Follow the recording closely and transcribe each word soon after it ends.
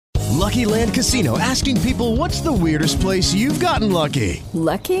Lucky Land Casino, asking people, what's the weirdest place you've gotten lucky?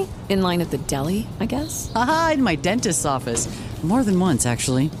 Lucky? In line at the deli, I guess? Aha, in my dentist's office. More than once,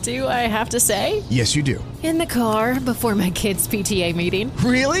 actually. Do I have to say? Yes, you do. In the car before my kids' PTA meeting.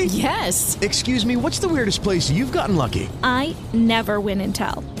 Really? Yes. Excuse me, what's the weirdest place you've gotten lucky? I never win and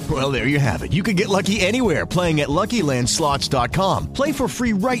tell. Well, there you have it. You can get lucky anywhere, playing at LuckyLandSlots.com. Play for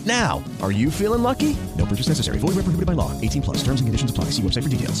free right now. Are you feeling lucky? No purchase necessary. Void where prohibited by law. 18 plus. Terms and conditions apply. See website for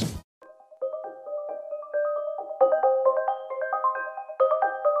details.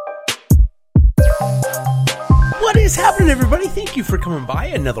 What is happening, everybody? Thank you for coming by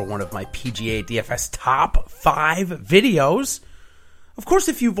another one of my PGA DFS top 5 videos. Of course,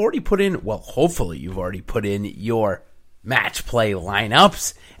 if you've already put in, well, hopefully you've already put in your match play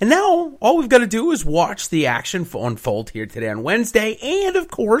lineups. And now all we've got to do is watch the action unfold here today on Wednesday. And of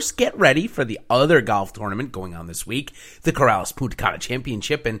course, get ready for the other golf tournament going on this week, the Corrales Puntacana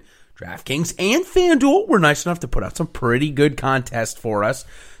Championship. And DraftKings and FanDuel were nice enough to put out some pretty good contests for us.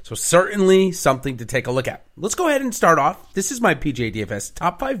 So certainly something to take a look at. Let's go ahead and start off. This is my PGA DFS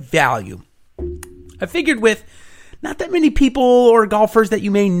top 5 value. I figured with not that many people or golfers that you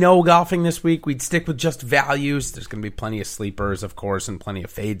may know golfing this week, we'd stick with just values. There's going to be plenty of sleepers, of course, and plenty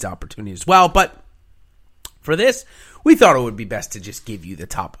of fades opportunities as well. But for this, we thought it would be best to just give you the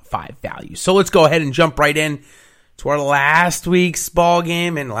top 5 values. So let's go ahead and jump right in to our last week's ball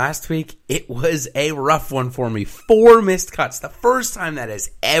game. And last week, it was a rough one for me. 4 missed cuts. The first time that has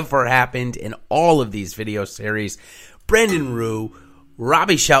ever happened in all of these video series. Brendan Rue,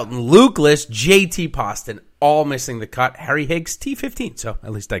 Robbie Shelton, Luke List, JT Poston, all missing the cut. Harry Higgs, T15. So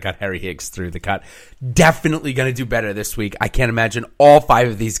at least I got Harry Higgs through the cut. Definitely going to do better this week. I can't imagine all 5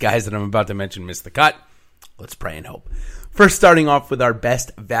 of these guys that I'm about to mention miss the cut. Let's pray and hope. First, starting off with our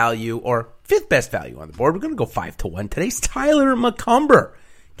best value, or 5th best value on the board, we're going to go 5-1. Today's Tyler McCumber.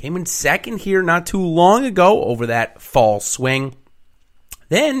 Came in second here not too long ago over that fall swing.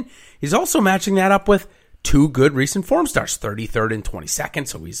 Then, he's also matching that up with 2 good recent form starts, 33rd and 22nd,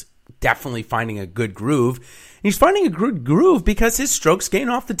 so he's definitely finding a good groove. And he's finding a good groove because his strokes gain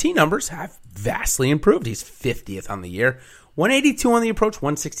off the tee numbers have vastly improved. He's 50th on the year. 182 on the approach,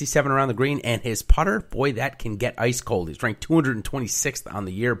 167 around the green, and his putter, boy, that can get ice cold. He's ranked 226th on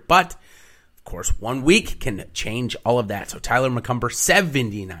the year, but, of course, 1 week can change all of that. So Tyler McCumber,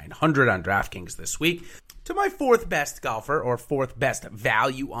 7,900 on DraftKings this week. To my 4th best golfer, or 4th best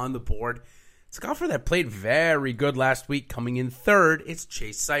value on the board, it's a golfer that played very good last week, coming in 3rd. It's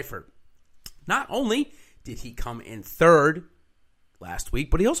Chase Seifert. Not only did he come in 3rd last week,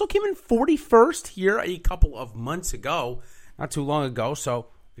 but he also came in 41st here a couple of months ago. Not too long ago, so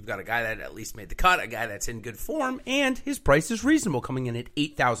we've got a guy that at least made the cut, a guy that's in good form, and his price is reasonable, coming in at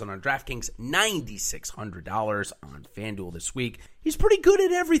 $8,000 on DraftKings, $9,600 on FanDuel this week. He's pretty good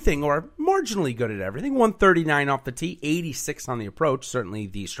at everything, or marginally good at everything. 139 off the tee, 86 on the approach, certainly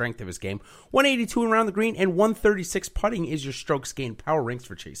the strength of his game. 182 around the green, and 136 putting is your strokes gained power ranks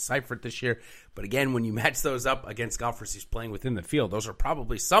for Chase Seifert this year. But again, when you match those up against golfers he's playing within the field, those are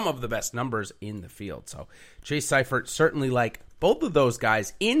probably some of the best numbers in the field. So Chase Seifert, certainly like both of those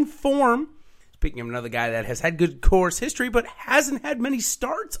guys, in form. Speaking of another guy that has had good course history, but hasn't had many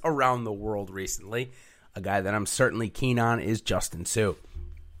starts around the world recently, a guy that I'm certainly keen on is Justin Suh.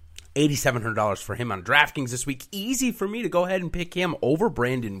 $8,700 for him on DraftKings this week. Easy for me to go ahead and pick him over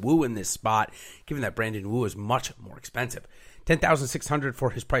Brandon Wu in this spot, given that Brandon Wu is much more expensive. $10,600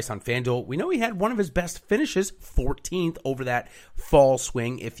 for his price on FanDuel. We know he had one of his best finishes, 14th over that fall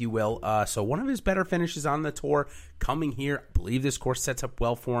swing, if you will. So one of his better finishes on the tour coming here. I believe this course sets up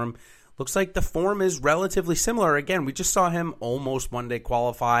well for him. Looks like the form is relatively similar. Again, we just saw him almost one day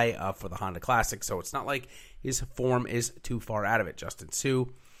qualify for the Honda Classic, so it's not like his form is too far out of it. Justin Suh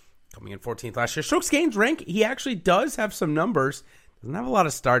coming in 14th last year. Strokes gained rank, he actually does have some numbers. Doesn't have a lot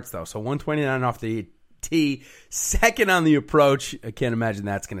of starts, though, so 129 off the tee, 2nd on the approach. I can't imagine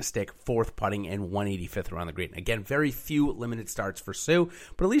that's going to stick. 4th putting and 185th around the green. Again, very few limited starts for Suh,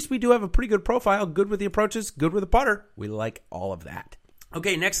 but at least we do have a pretty good profile. Good with the approaches, good with the putter. We like all of that.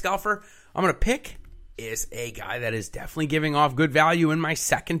 Okay, next golfer I'm going to pick is a guy that is definitely giving off good value in my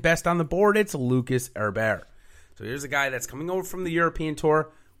 2nd best on the board. It's Lucas Herbert. So here's a guy that's coming over from the European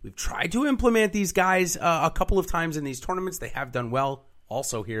Tour. We've tried to implement these guys a couple of times in these tournaments. They have done well.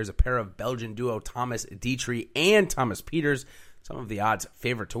 Also, here's a pair of Belgian duo Thomas Dietrich and Thomas Peters. Some of the odds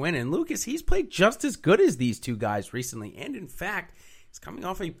favorite to win. And Lucas, he's played just as good as these two guys recently. And in fact, he's coming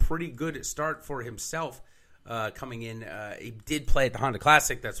off a pretty good start for himself. Coming in, he did play at the Honda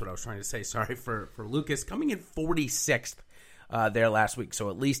Classic. That's what I was trying to say. Sorry for Lucas. Coming in 46th there last week.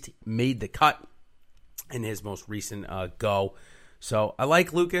 So at least made the cut in his most recent go. So I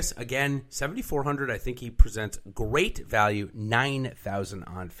like Lucas. Again, 7,400. I think he presents great value. 9,000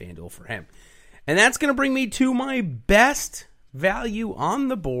 on FanDuel for him. And that's going to bring me to my best value on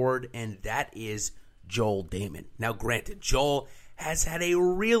the board, and that is Joel Damon. Now, granted, Joel has had a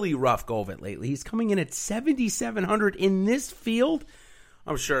really rough go of it lately. He's coming in at 7,700 in this field.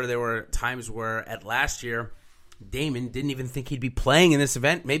 I'm sure there were times where at last year, Damon didn't even think he'd be playing in this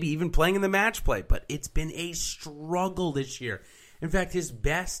event, maybe even playing in the match play, but it's been a struggle this year. In fact, his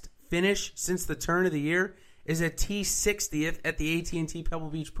best finish since the turn of the year is a T60th at the AT&T Pebble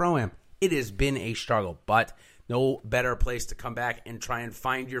Beach Pro-Am. It has been a struggle, but no better place to come back and try and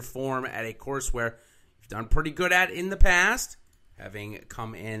find your form at a course where you've done pretty good at in the past, having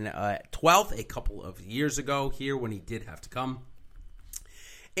come in 12th a couple of years ago here when he did have to come.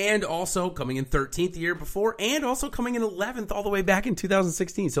 And also coming in 13th the year before, and also coming in 11th all the way back in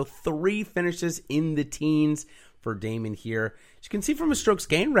 2016. So 3 finishes in the teens for Damon here. As you can see from his strokes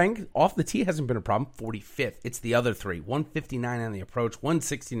gain rank, off the tee hasn't been a problem. 45th. It's the other 3. 159 on the approach,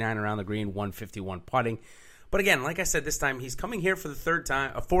 169 around the green, 151 putting. But again, like I said, this time he's coming here for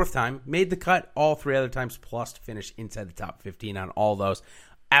the fourth time, made the cut all 3 other times, plus to finish inside the top 15 on all those.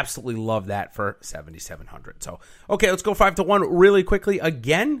 Absolutely love that for 7,700. So, okay, let's go 5-1 really quickly.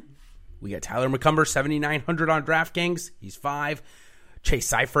 Again, we got Tyler McCumber, 7,900 on DraftKings. He's 5. Chase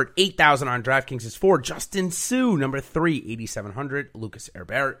Seifert, 8,000 on DraftKings is 4. Justin Sue, number 3, 8,700. Lucas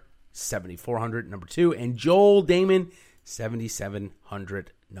Herbert, 7,400, number 2. And Joel Damon,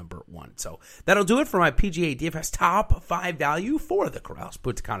 7,700, number 1. So that'll do it for my PGA DFS top 5 value for the Corrales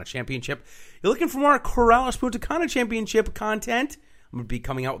Puntacana Championship. You're looking for more Corrales Puntacana Championship content? I'm going to be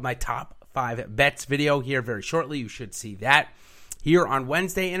coming out with my top 5 bets video here very shortly. You should see that here on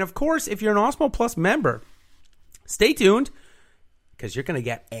Wednesday. And of course, if you're an Osmo Plus member, stay tuned because you're going to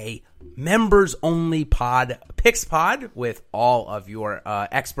get a members-only picks pod with all of your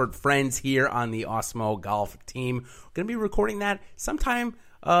expert friends here on the Osmo Golf team. We're going to be recording that sometime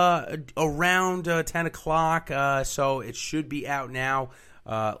around 10 o'clock, so it should be out now.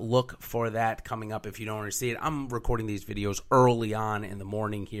 Look for that coming up if you don't already see it. I'm recording these videos early on in the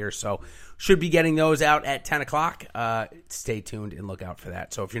morning here, so should be getting those out at 10 o'clock. Stay tuned and look out for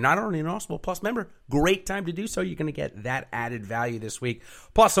that. So if you're not already an Osmo Plus member, great time to do so. You're going to get that added value this week,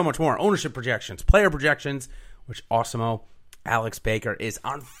 plus so much more. Ownership projections, player projections, which Osmo Alex Baker is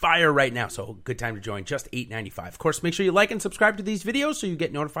on fire right now, so good time to join. Just $8.95. Of course, make sure you like and subscribe to these videos so you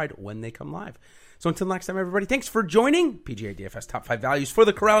get notified when they come live. So until next time, everybody, thanks for joining PGA DFS Top 5 Values for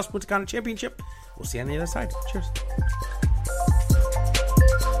the Corrales Puntacana Championship. We'll see you on the other side. Cheers.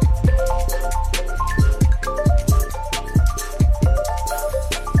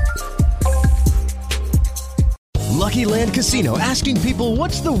 Lucky Land Casino, asking people,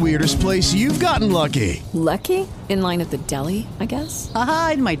 what's the weirdest place you've gotten lucky? Lucky? In line at the deli, I guess?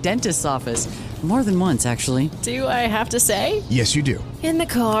 Aha, in my dentist's office. More than once, actually. Do I have to say? Yes, you do. In the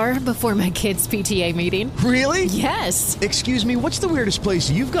car before my kids' PTA meeting. Really? Yes. Excuse me, what's the weirdest place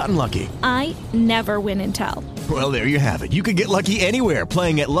you've gotten lucky? I never win and tell. Well, there you have it. You can get lucky anywhere,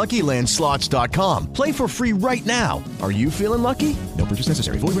 playing at LuckyLandSlots.com. Play for free right now. Are you feeling lucky? No purchase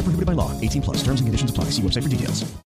necessary. Void where prohibited by law. 18 plus. Terms and conditions apply. See website for details.